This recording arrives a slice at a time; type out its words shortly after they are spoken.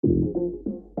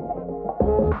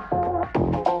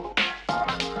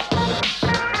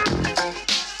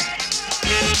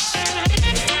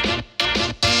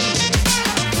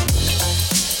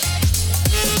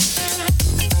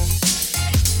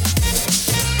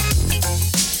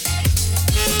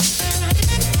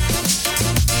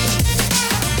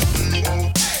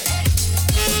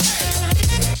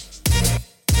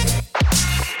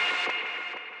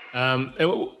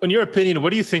In your opinion,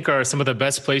 what do you think are some of the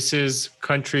best places,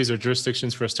 countries, or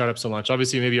jurisdictions for startups to launch?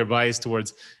 Obviously, maybe you're biased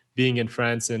towards being in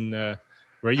France and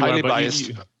where you highly are, but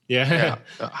biased.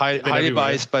 Highly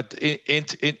biased, but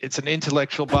it's an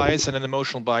intellectual bias and an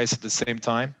emotional bias at the same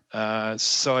time.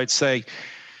 So I'd say,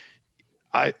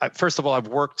 I first of all, I've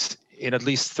worked in at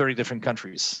least 30 different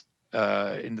countries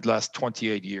in the last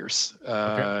 28 years.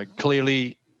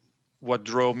 Clearly, what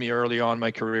drove me early on in my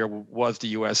career was the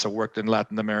US. I worked in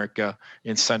Latin America,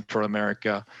 in Central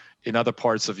America, in other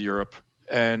parts of Europe,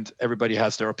 and everybody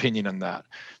has their opinion on that.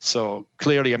 So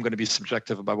clearly I'm going to be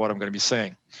subjective about what I'm going to be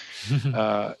saying.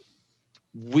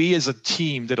 We as a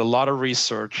team did a lot of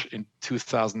research in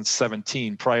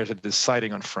 2017 prior to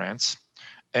deciding on France.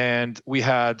 And we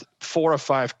had 4 or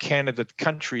 5 candidate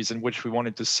countries in which we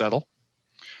wanted to settle.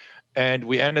 And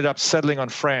we ended up settling on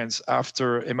France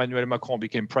after Emmanuel Macron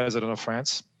became president of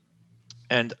France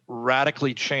and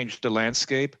radically changed the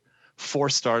landscape for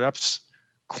startups,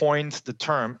 coined the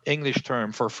term, English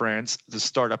term for France, the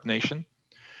startup nation,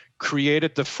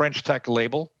 created the French tech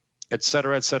label, et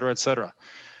cetera, et cetera, et cetera.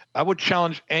 I would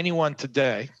challenge anyone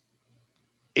today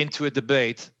into a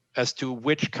debate as to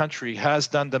which country has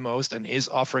done the most and is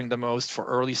offering the most for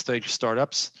early stage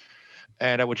startups.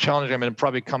 And I would challenge him and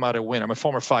probably come out a win. I'm a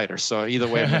former fighter, so either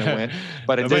way I'm going to win.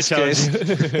 But in this case,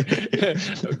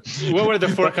 what were the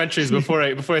 4 countries before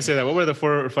I say that? What were the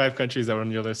 4 or 5 countries that were on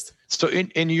your list? So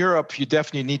in Europe, you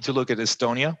definitely need to look at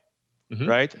Estonia,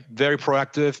 right? Very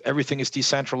proactive. Everything is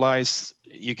decentralized.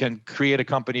 You can create a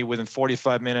company within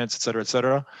 45 minutes, et cetera, et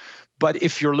cetera. But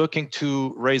if you're looking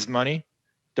to raise money,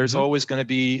 there's always going to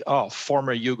be,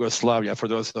 former Yugoslavia, for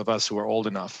those of us who are old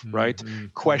enough, right?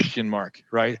 Question mark,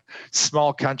 right?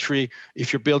 Small country.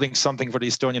 If you're building something for the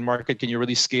Estonian market, can you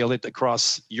really scale it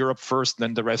across Europe first,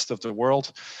 then the rest of the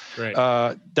world? Right.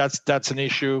 That's an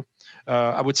issue.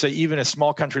 I would say even a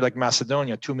small country like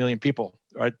Macedonia, 2 million people,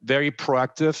 right? Very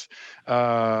proactive,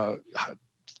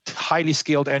 highly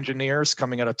skilled engineers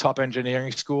coming out of top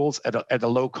engineering schools at a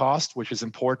low cost, which is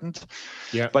important.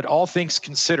 Yeah. But all things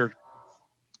considered,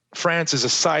 France is a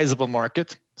sizable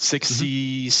market,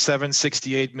 67,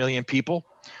 68 million people.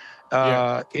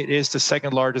 It is the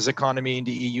second largest economy in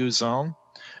the EU zone.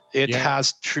 It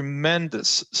has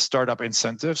tremendous startup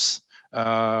incentives.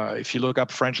 If you look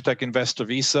up French Tech Investor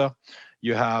Visa,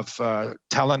 you have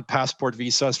talent passport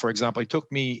visas. For example, it took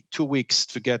me 2 weeks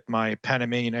to get my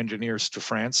Panamanian engineers to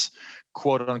France,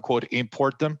 quote unquote,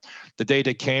 import them. The day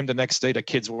they came, the next day the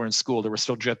kids were in school. They were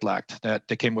still jet lagged.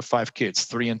 They came with 5 kids,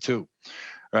 3 and 2.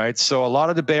 Right. So a lot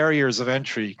of the barriers of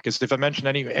entry, because if I mention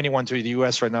anyone to the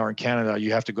US right now or in Canada,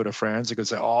 you have to go to France. You could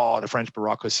say, the French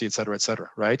bureaucracy, et cetera,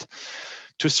 right?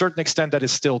 To a certain extent, that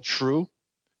is still true.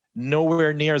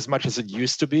 Nowhere near as much as it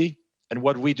used to be. And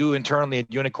what we do internally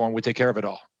at Unicorn, we take care of it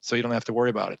all. So you don't have to worry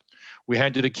about it. We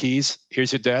hand you the keys.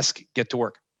 Here's your desk. Get to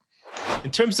work.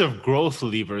 In terms of growth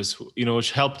levers,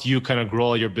 which helped you kind of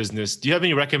grow your business, do you have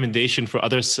any recommendation for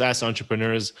other SaaS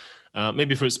entrepreneurs,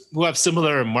 maybe who have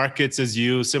similar markets as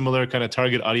you, similar kind of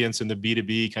target audience in the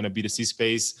B2B, kind of B2C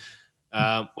space?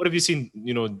 What have you seen,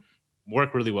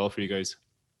 work really well for you guys?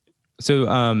 So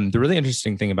the really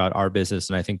interesting thing about our business,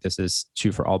 and I think this is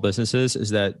true for all businesses,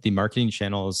 is that the marketing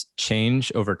channels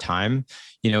change over time.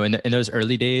 In those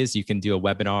early days, you can do a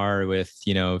webinar with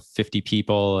 50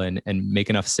 people and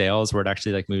make enough sales where it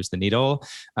actually like moves the needle.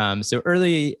 So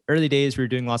early days, we were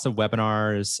doing lots of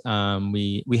webinars.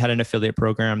 We had an affiliate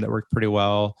program that worked pretty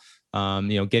well.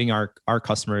 Getting our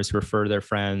customers to refer their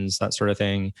friends, that sort of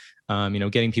thing.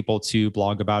 Getting people to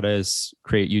blog about us,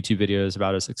 create YouTube videos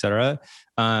about us, et cetera.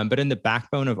 But in the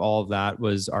backbone of all of that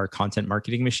was our content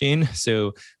marketing machine.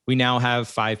 So we now have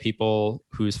 5 people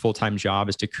whose full-time job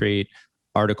is to create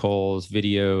articles,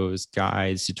 videos,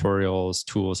 guides, tutorials,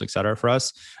 tools, et cetera for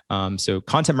us. So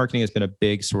content marketing has been a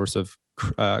big source of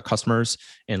customers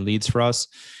and leads for us.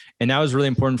 And that was really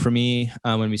important for me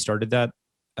when we started that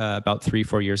about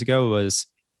 3-4 years ago. Was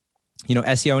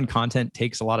SEO and content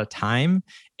takes a lot of time,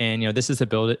 and this is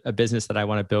a business that I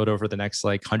want to build over the next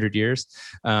 100 years.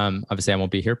 Obviously I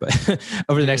won't be here, but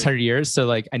over the next 100 years.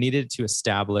 So I needed to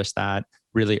establish that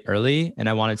really early, and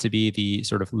I wanted to be the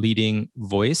sort of leading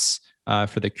voice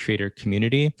for the creator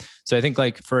community. So I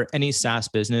think for any SaaS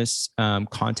business,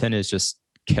 content is just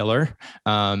killer.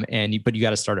 But you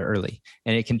got to start it early,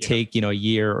 and it can take, a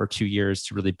year or 2 years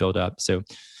to really build up. So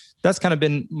that's kind of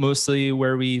been mostly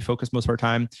where we focus most of our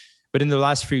time. But in the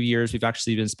last few years, we've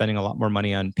actually been spending a lot more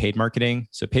money on paid marketing.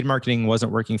 So paid marketing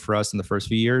wasn't working for us in the first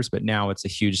few years, but now it's a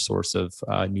huge source of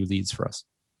new leads for us.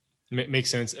 Makes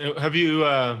sense. Have you,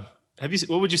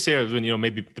 what would you say are,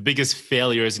 maybe the biggest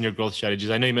failures in your growth strategies?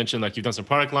 I know you mentioned like you've done some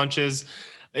product launches,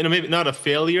 maybe not a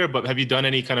failure, but have you done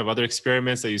any kind of other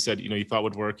experiments that you said, you thought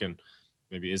would work and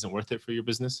maybe isn't worth it for your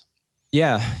business?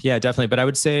 Yeah, definitely. But I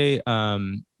would say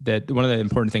that one of the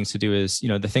important things to do is,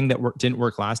 the thing that didn't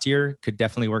work last year could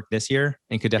definitely work this year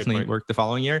and could definitely work the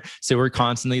following year. So we're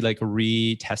constantly like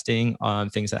retesting on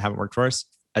things that haven't worked for us.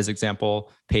 As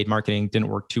example, paid marketing didn't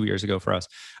work 2 years ago for us.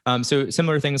 So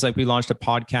similar things, like we launched a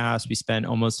podcast. We spent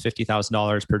almost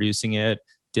 $50,000 producing it,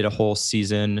 did a whole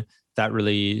season. That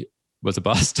really was a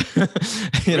bust.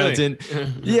 Really?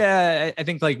 I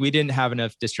think like we didn't have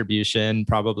enough distribution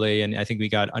probably. And I think we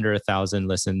got under 1,000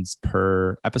 listens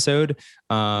per episode,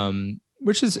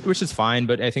 which is fine.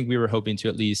 But I think we were hoping to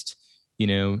at least,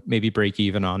 maybe break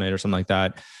even on it or something like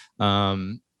that.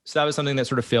 So that was something that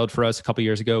sort of failed for us a couple of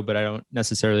years ago, but I don't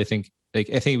necessarily think, I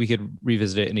think we could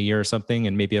revisit it in a year or something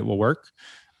and maybe it will work.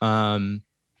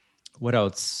 What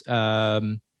else?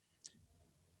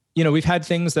 We've had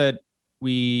things that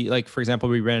for example,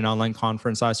 we ran an online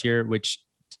conference last year, which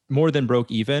more than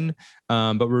broke even.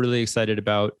 But we're really excited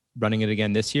about running it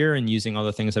again this year and using all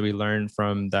the things that we learned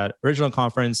from that original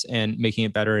conference and making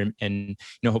it better and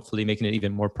hopefully making it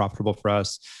even more profitable for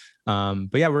us. But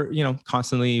yeah, we're,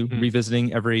 constantly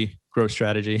revisiting every growth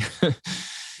strategy.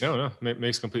 No,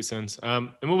 makes complete sense. And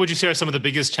what would you say are some of the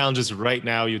biggest challenges right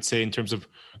now, you'd say, in terms of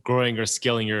growing or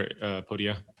scaling your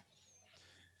Podia?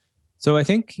 So I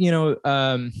think,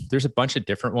 there's a bunch of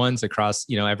different ones across,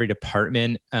 every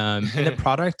department. In the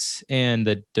product and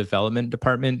the development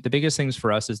department, the biggest things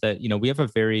for us is that, we have a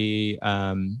very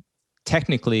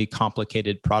technically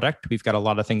complicated product. We've got a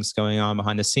lot of things going on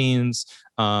behind the scenes.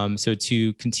 So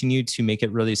to continue to make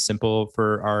it really simple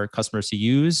for our customers to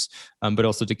use, but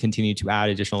also to continue to add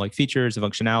additional features and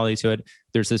functionality to it,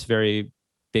 there's this very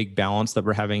big balance that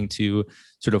we're having to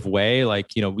sort of weigh.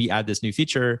 We add this new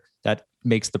feature that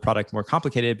makes the product more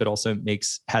complicated, but also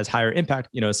has higher impact.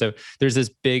 So there's this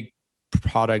big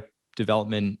product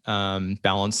development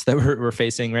balance that we're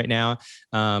facing right now.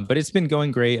 But it's been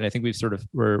going great, and I think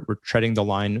we're treading the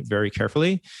line very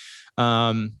carefully.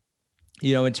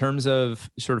 In terms of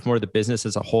sort of more the business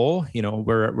as a whole,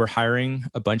 we're hiring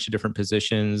a bunch of different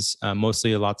positions,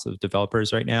 mostly lots of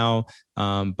developers right now.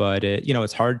 But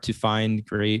it's hard to find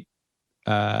great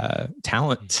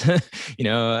talent,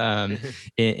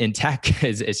 in tech.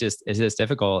 It's just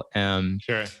difficult.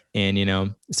 Sure.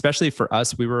 And, especially for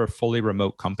us, we were a fully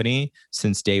remote company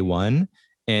since day one.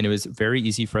 And it was very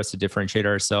easy for us to differentiate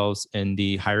ourselves in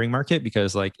the hiring market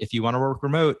because if you want to work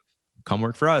remote, come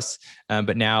work for us.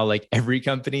 But now every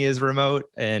company is remote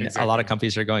and a lot of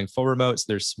companies are going full remote. So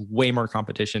there's way more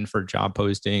competition for job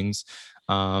postings.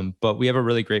 But we have a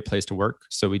really great place to work.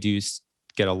 So we do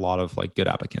get a lot of good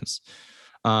applicants.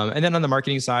 And then on the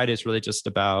marketing side, it's really just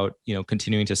about,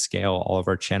 continuing to scale all of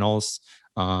our channels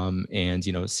and,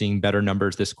 seeing better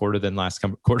numbers this quarter than last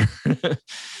quarter.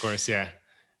 Of course. Yeah.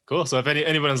 Cool. So if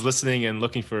anyone's listening and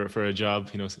looking for a job,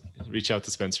 reach out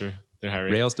to Spencer. They're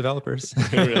hiring. Rails developers.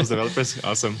 Rails developers.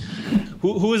 Awesome.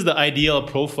 Who is the ideal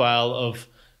profile of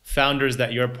founders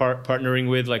that you're partnering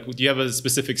with? Do you have a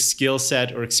specific skill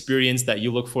set or experience that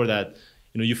you look for that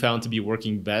you found to be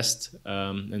working best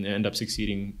and end up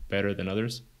succeeding better than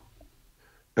others?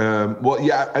 Well,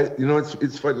 yeah,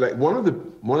 it's funny. One of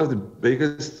the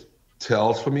biggest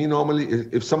tells for me normally is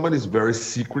if somebody's very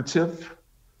secretive,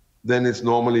 then it's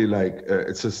normally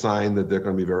it's a sign that they're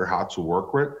going to be very hard to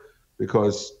work with,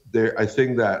 because I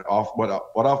think that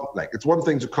it's one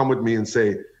thing to come with me and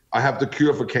say, I have the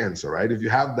cure for cancer, right? If you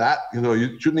have that,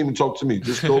 you shouldn't even talk to me.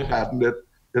 Just go patent it,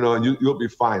 and you'll be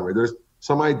fine, right? There's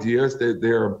some ideas that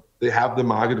they have the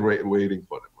market waiting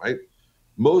for them, right?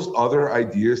 Most other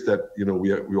ideas that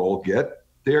we all get,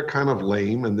 they're kind of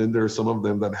lame, and then there's some of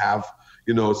them that have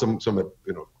some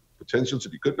potential to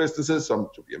be good businesses, some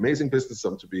to be amazing business,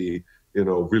 some to be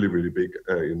really really big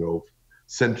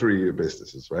century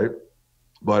businesses, right?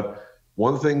 But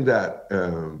one thing that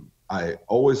I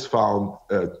always found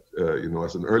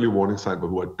as an early warning sign, but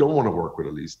who I don't want to work with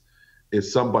at least,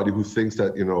 is somebody who thinks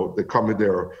that they come with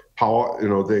their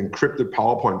the encrypted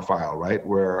PowerPoint file, right?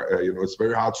 Where it's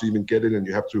very hard to even get it, and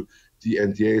you have to the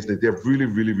NDAs. They're really,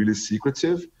 really, really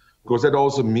secretive, because that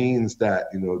also means that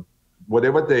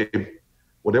whatever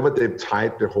they've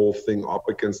tied their whole thing up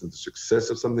against, the success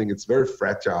of something, it's very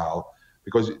fragile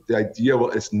because the idea, well,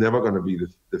 it's never going to be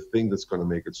the thing that's going to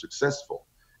make it successful.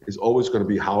 It's always going to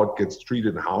be how it gets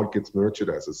treated and how it gets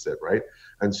nurtured, as I said, right?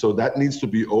 And so that needs to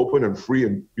be open and free,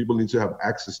 and people need to have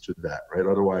access to that, right?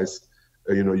 Otherwise,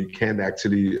 you can't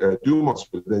actually do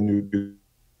much. But then you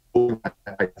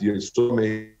idea is so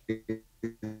amazing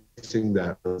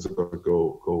that it's going to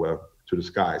go to the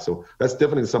sky. So that's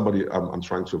definitely somebody I'm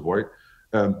trying to avoid.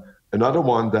 Another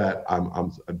one that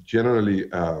I'm generally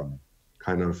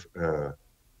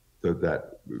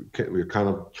that we're kind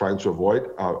of trying to avoid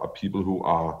are people who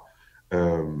are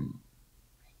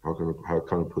how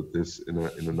can I put this in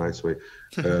a nice way?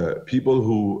 People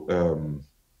who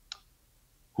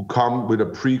come with a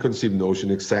preconceived notion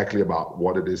exactly about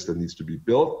what it is that needs to be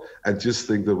built and just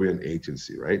think that we're an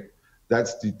agency, right?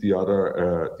 That's the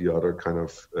other kind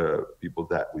of people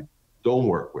that we don't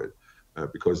work with.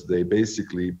 Because they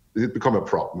basically become a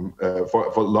problem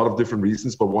for a lot of different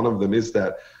reasons, but one of them is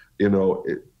that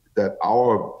that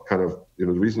our kind of the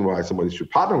reason why somebody should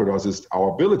partner with us is our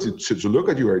ability to look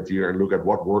at your idea and look at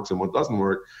what works and what doesn't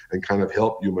work, and kind of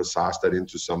help you massage that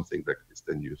into something that is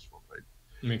then useful. Right?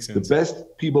 Makes sense. The best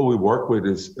people we work with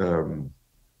is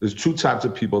there's two types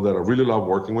of people that I really love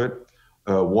working with.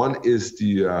 One is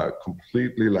the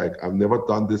completely like, I've never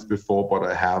done this before, but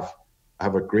I have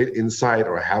a great insight,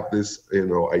 or I have this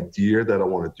idea that I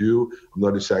want to do. I'm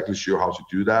not exactly sure how to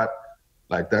do that.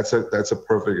 Like that's a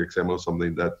perfect example of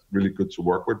something that's really good to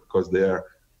work with, because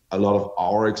a lot of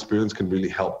our experience can really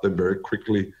help them very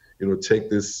quickly, take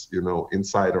this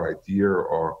insight or idea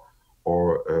or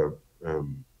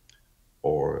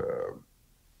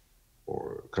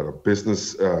kind of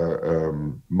business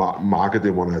market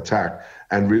they want to attack,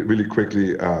 and really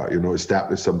quickly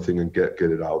establish something and get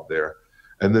it out there.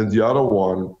 And then the other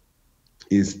one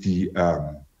is the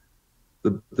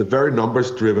very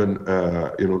numbers-driven,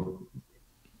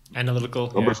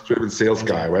 analytical, numbers-driven sales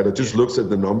guy, right? It just looks at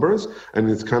the numbers and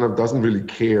it kind of doesn't really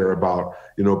care about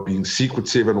being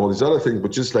secretive and all these other things,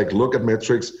 but just like look at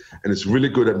metrics, and it's really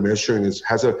good at measuring. It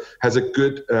has a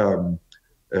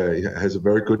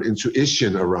very good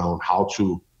intuition around how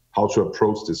to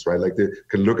approach this, right? Like they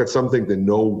can look at something, they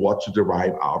know what to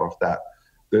derive out of that.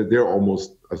 They're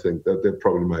almost, I think that they're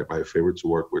probably my favorite to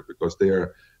work with, because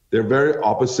they're very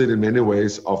opposite in many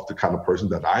ways of the kind of person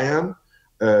that I am.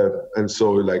 And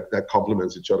so like that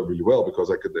complements each other really well,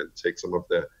 because I could then take some of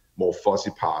the more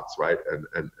fuzzy parts, right,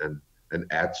 and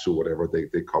add to whatever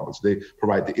they comment. So they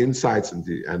provide the insights and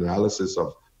the analysis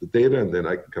of the data, and then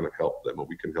I can kind of help them, or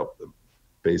we can help them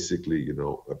basically,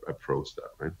 approach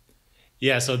that, right?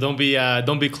 Yeah, so don't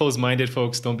be closed-minded,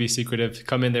 folks. Don't be secretive.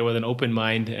 Come in there with an open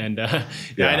mind, and and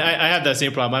I have that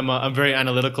same problem. I'm very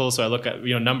analytical, so I look at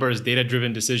numbers,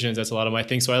 data-driven decisions. That's a lot of my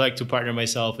thing. So I like to partner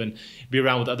myself and be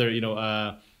around with other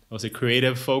I would say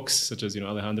creative folks, such as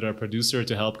Alejandro, our producer,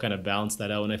 to help kind of balance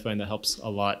that out. And I find that helps a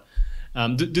lot.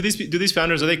 Do these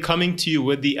founders, are they coming to you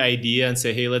with the idea and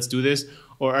say, hey, let's do this?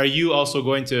 Or are you also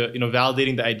going to,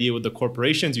 validating the idea with the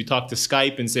corporations? You talk to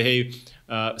Skype and say, hey,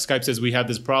 Skype says we have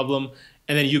this problem.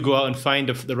 And then you go out and find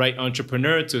the right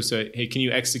entrepreneur to say, hey, can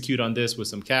you execute on this with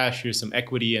some cash? Here's some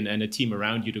equity and a team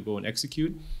around you to go and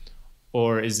execute.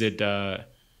 Or is it,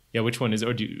 which one is it?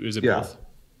 Or is it both?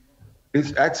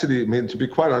 It's actually, to be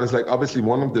quite honest, like obviously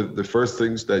one of the first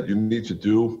things that you need to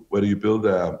do, whether you build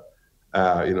a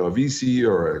VC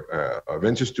or a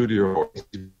venture studio, or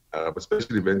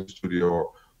especially a venture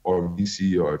studio or a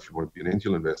VC, or if you want to be an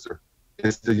angel investor,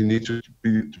 is that you need to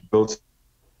build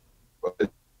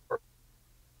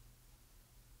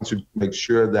to make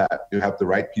sure that you have the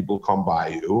right people come by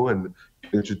you and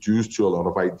introduced to a lot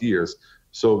of ideas.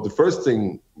 So the first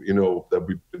thing that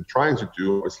we've been trying to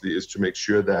do, obviously, is to make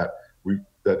sure that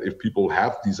if people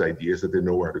have these ideas, that they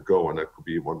know where to go, and that could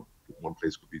be one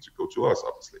place could be to go to us,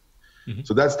 obviously. Mm-hmm.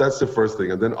 So that's the first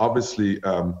thing, and then obviously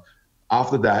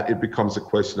after that it becomes a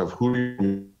question of who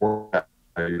you want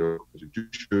to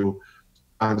introduce you,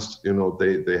 and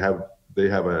they have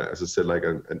as I said, like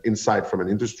an insight from an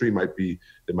industry. They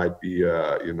might be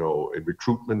in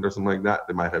recruitment or something like that.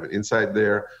 They might have an insight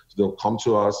there. So they'll come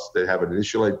to us. They have an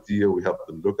initial idea. We help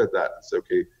them look at that and say,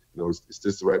 okay, is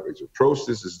this the right way to approach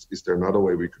this? Is there another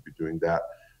way we could be doing that?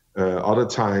 Other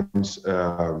times,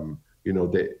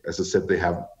 they, as I said,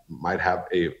 might have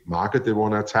a market they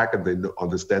want to attack, and they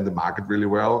understand the market really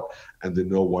well, and they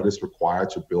know what is required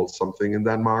to build something in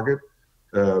that market.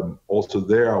 Also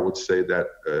there, I would say that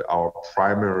our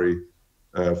primary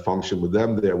function with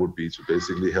them there would be to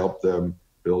basically help them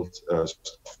build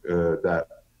that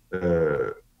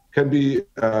can be,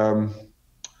 how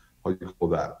do you call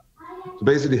that? To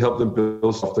basically help them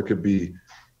build stuff that could be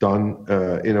done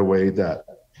in a way that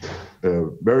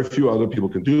very few other people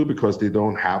can do because they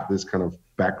don't have this kind of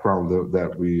background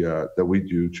that we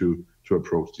do to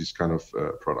approach these kind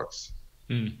of products.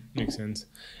 Makes sense.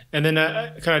 And then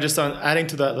kind of just on adding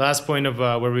to that last point of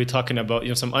where we were talking about,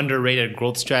 some underrated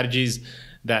growth strategies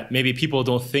that maybe people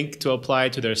don't think to apply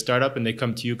to their startup, and they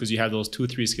come to you because you have those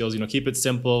 2-3 skills. Keep it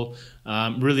simple,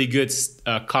 really good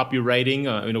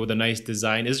copywriting, with a nice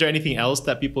design. Is there anything else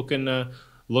that people can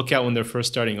look at when they're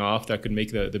first starting off that could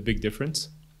make the big difference?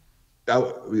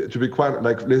 To be quite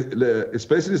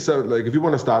especially so, like if you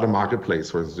want to start a marketplace,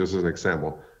 for instance, just as an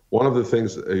example, one of the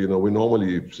things we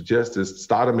normally suggest is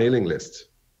start a mailing list,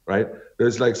 right?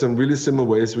 There's like some really simple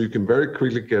ways where you can very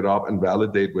quickly get up and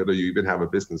validate whether you even have a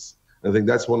business. I think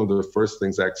that's one of the first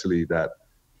things actually that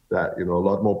a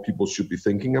lot more people should be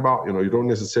thinking about. You don't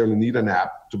necessarily need an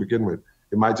app to begin with.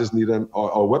 You might just need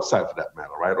or a website for that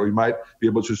matter, right? Or you might be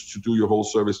able to do your whole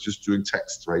service just doing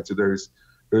text, right? So there's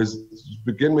to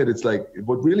begin with, it's like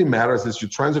what really matters is you're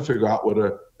trying to figure out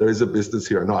whether there is a business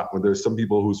here or not. When there's some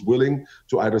people who's willing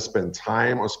to either spend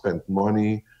time or spend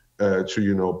money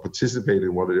to participate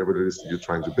in whatever it is that you're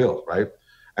trying to build, right?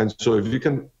 And so if you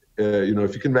can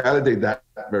validate that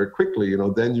very quickly,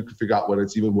 then you can figure out whether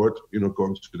it's even worth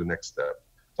going to the next step.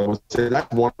 So I would say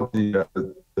that's one of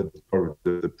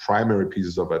the primary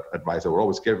pieces of advice I would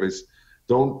always give is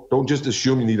don't just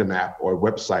assume you need an app or a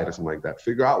website or something like that.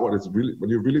 Figure out what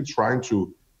you're really trying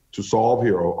to solve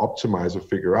here or optimize or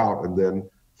figure out, and then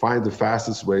find the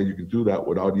fastest way you can do that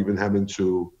without even having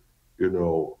to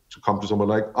come to someone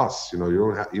like us. You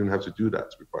don't have to do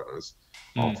that, to be quite honest.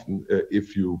 Often,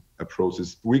 if you approach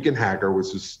this Weekend Hacker,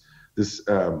 which is this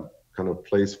kind of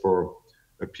place for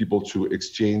people to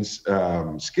exchange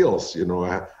skills.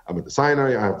 I'm a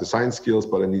designer, I have design skills,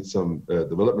 but I need some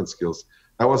development skills.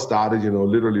 That was started,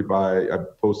 literally I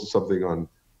posted something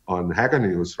on Hacker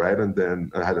News, right? And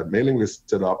then I had a mailing list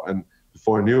set up, and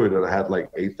before I knew it, I had like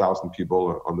 8,000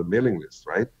 people on the mailing list,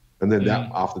 right? And then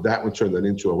after that, we turned that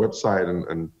into a website,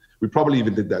 and we probably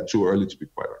even did that too early, to be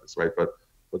quite honest, right? But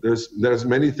there's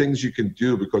many things you can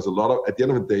do, because at the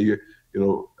end of the day,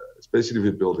 especially if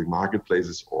you're building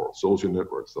marketplaces or social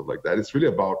networks, stuff like that, it's really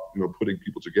about putting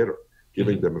people together,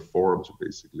 giving them a forum to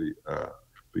basically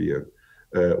be in.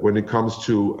 When it comes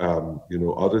to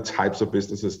other types of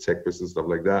businesses, tech business, stuff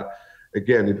like that,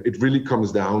 again, it really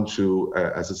comes down to,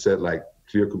 as I said, like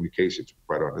clear communication, to be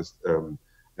quite honest,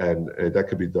 and that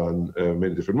could be done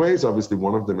many different ways. Obviously,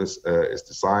 one of them is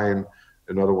design.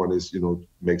 Another one is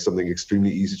make something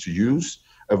extremely easy to use.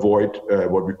 Avoid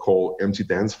what we call empty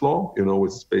dance floor,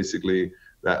 which is basically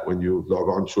that when you log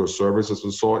on to a service of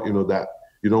some sort, that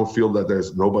you don't feel that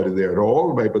there's nobody there at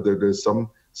all, right? But there's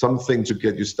something to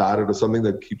get you started or something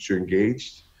that keeps you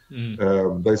engaged.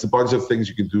 There's a bunch of things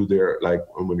you can do there, like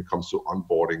when it comes to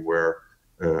onboarding, where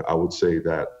I would say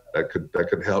that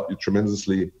could help you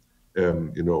tremendously,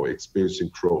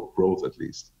 experiencing growth at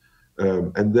least.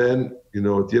 And then, at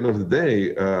the end of the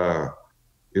day,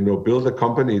 build a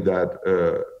company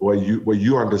that where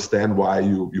you understand why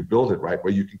you build it, right?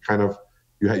 Where you can kind of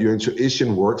your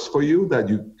intuition works for you, that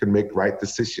you can make right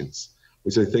decisions,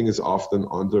 which I think is often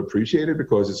underappreciated,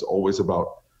 because it's always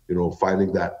about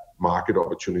finding that market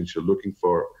opportunity. You're looking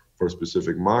for a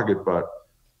specific market, but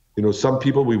some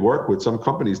people we work with, some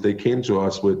companies, they came to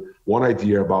us with one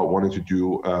idea about wanting to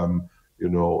do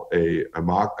a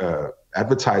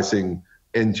advertising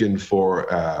engine for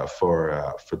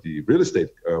the real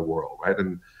estate world, right?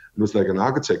 And it was like an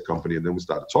architect company, and then we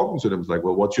started talking to them. It's like,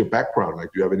 well, what's your background?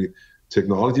 Like, do you have any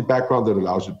technology background that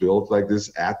allows you to build like this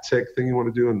ad tech thing you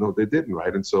want to do? And no, they didn't,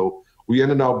 right? And so we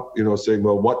ended up, saying,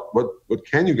 well, what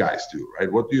can you guys do, right?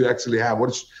 What do you actually have? What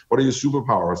are your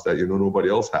superpowers that nobody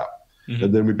else have? Mm-hmm.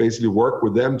 And then we basically work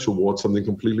with them towards something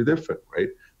completely different, right?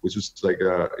 Which was like,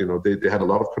 they had a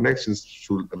lot of connections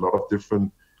to a lot of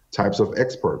different types of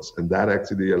experts, and that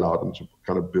actually allowed them to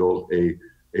kind of build a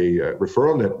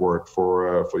referral network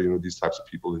for these types of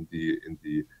people in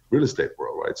the real estate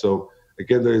world, right? So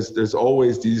again, there's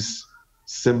always these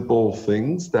simple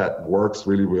things that works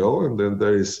really well, and then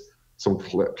there is some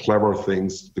clever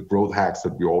things, the growth hacks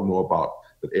that we all know about,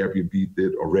 that Airbnb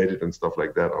did or Reddit and stuff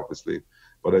like that, obviously.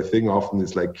 But I think often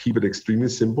it's like, keep it extremely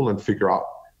simple and figure out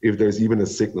if there's even a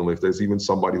signal, if there's even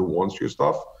somebody who wants your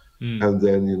stuff. And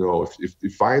then, if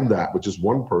you find that with just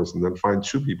one person, then find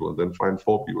 2 people, and then find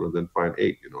 4 people, and then find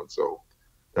 8, and so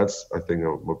that's, I think,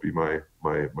 would be my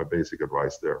basic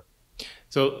advice there.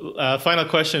 So final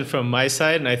question from my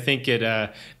side, and I think it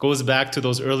goes back to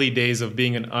those early days of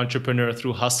being an entrepreneur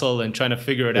through hustle and trying to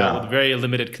figure it out with very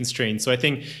limited constraints. So I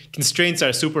think constraints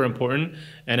are super important,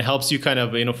 and it helps you kind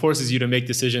of, forces you to make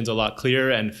decisions a lot clearer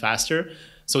and faster.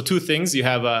 So two things: you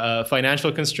have a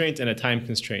financial constraint and a time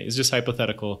constraint. It's just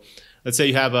hypothetical. Let's say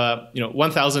you have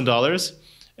 $1,000,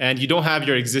 and you don't have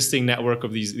your existing network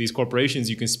of these corporations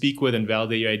you can speak with and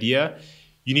validate your idea.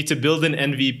 You need to build an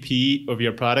MVP of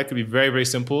your product. It'll be very, very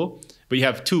simple, but you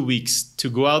have 2 weeks to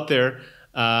go out there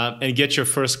and get your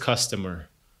first customer.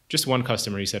 Just one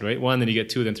customer, you said, right? One, then you get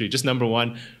two, then three. Just number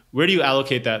one. Where do you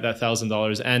allocate that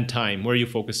 $1,000 and time? Where are you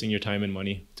focusing your time and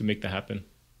money to make that happen?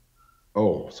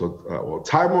 Oh, so well,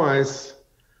 time-wise,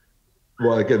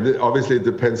 well, again, obviously it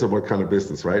depends on what kind of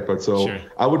business, right? But so sure.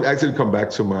 I would actually come back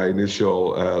to my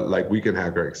initial Weekend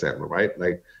Hacker example, right?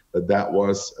 Like that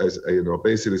was, as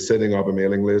basically setting up a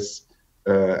mailing list,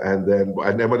 and then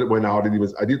I never went out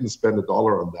and I didn't spend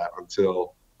 $1 on that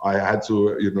until I had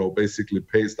to, basically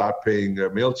start paying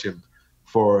MailChimp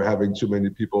for having too many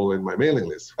people in my mailing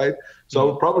list, right? So I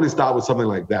would probably start with something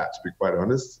like that, to be quite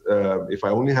honest. If I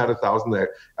only had 1,000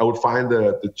 there, I would find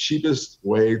the cheapest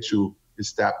way to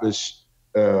establish,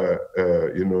 a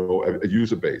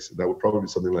user base. That would probably be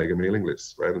something like a mailing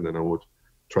list, right? And then I would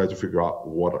try to figure out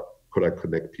what could I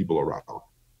connect people around.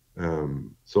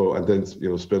 And then,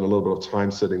 spend a little bit of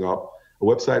time setting up a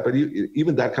website. But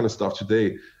even that kind of stuff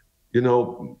today,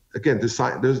 again,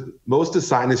 most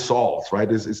design is solved, right?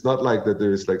 It's not like that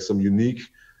there's like some unique,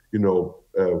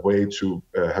 way to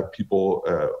have people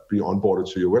be onboarded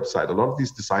to your website. A lot of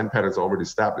these design patterns are already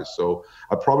established. So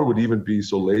I probably would even be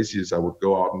so lazy as I would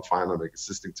go out and find an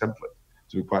existing template,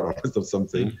 to be quite honest, of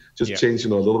something. Just change, a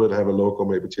little bit, have a logo,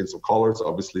 maybe change some colors,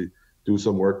 obviously do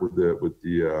some work with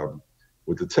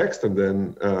the text, and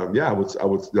then I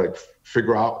would like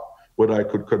figure out what I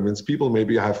could convince people.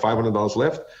 Maybe I have $500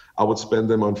 left. I would spend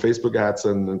them on Facebook ads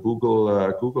and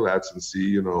Google ads and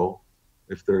see,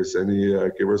 if there's any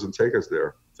givers and takers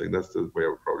there. I think that's the way I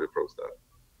would probably approach that.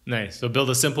 Nice. So build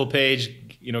a simple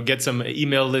page, get some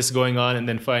email lists going on, and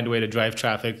then find a way to drive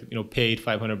traffic, paid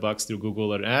 $500 through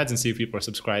Google or ads, and see if people are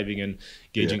subscribing and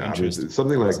gauging interest.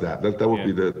 Something like that. That would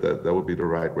be that would be the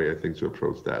right way, I think, to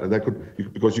approach that. And that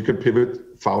because you could pivot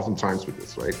 1,000 times with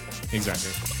this, right?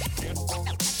 Exactly.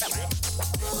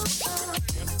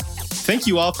 Thank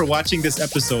you all for watching this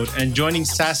episode and joining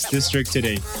SaaS District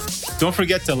today. Don't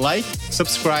forget to like,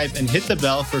 subscribe, and hit the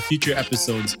bell for future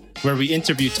episodes where we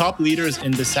interview top leaders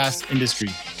in the SaaS industry.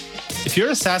 If you're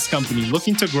a SaaS company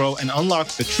looking to grow and unlock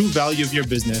the true value of your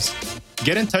business,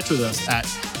 get in touch with us at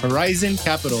Horizon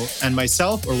Capital, and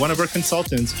myself or one of our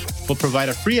consultants will provide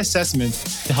a free assessment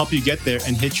to help you get there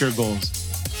and hit your goals.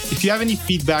 If you have any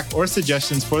feedback or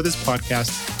suggestions for this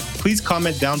podcast, please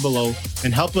comment down below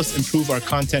and help us improve our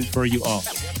content for you all.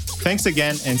 Thanks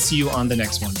again, and see you on the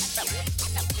next one.